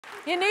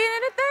You need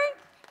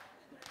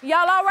anything?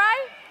 Y'all all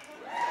right?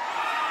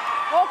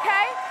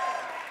 Okay.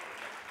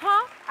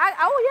 Huh?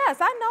 Oh, yes,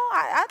 I know.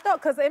 I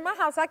thought, because in my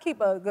house, I keep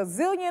a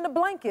gazillion of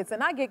blankets,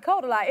 and I get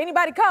cold a lot.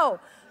 Anybody cold?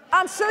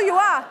 I'm sure you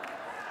are.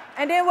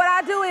 And then what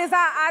I do is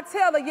I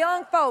tell the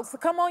young folks,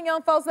 come on,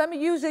 young folks, let me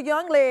use your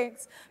young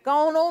legs. Go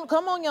on,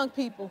 come on, young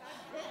people.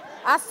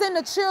 I send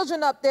the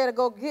children up there to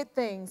go get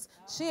things.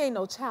 She ain't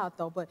no child,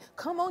 though, but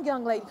come on,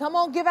 young lady. Come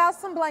on, give out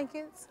some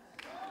blankets.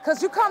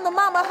 Because you come to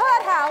Mama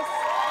Hud house,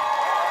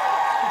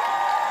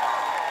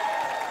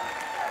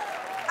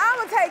 I'm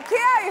going to take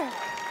care of you.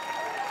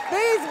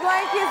 These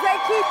blankets, they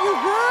keep you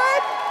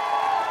good.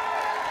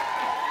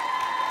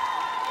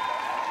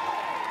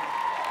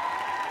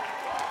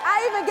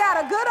 I even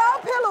got a good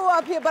old pillow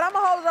up here, but I'm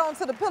going to hold on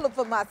to the pillow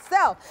for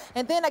myself.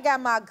 And then I got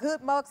my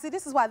good mug. See,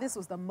 this is why this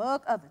was the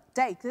mug of the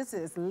day. This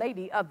is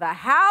lady of the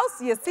house.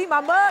 You see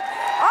my mug?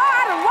 Oh,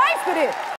 I done wasted it.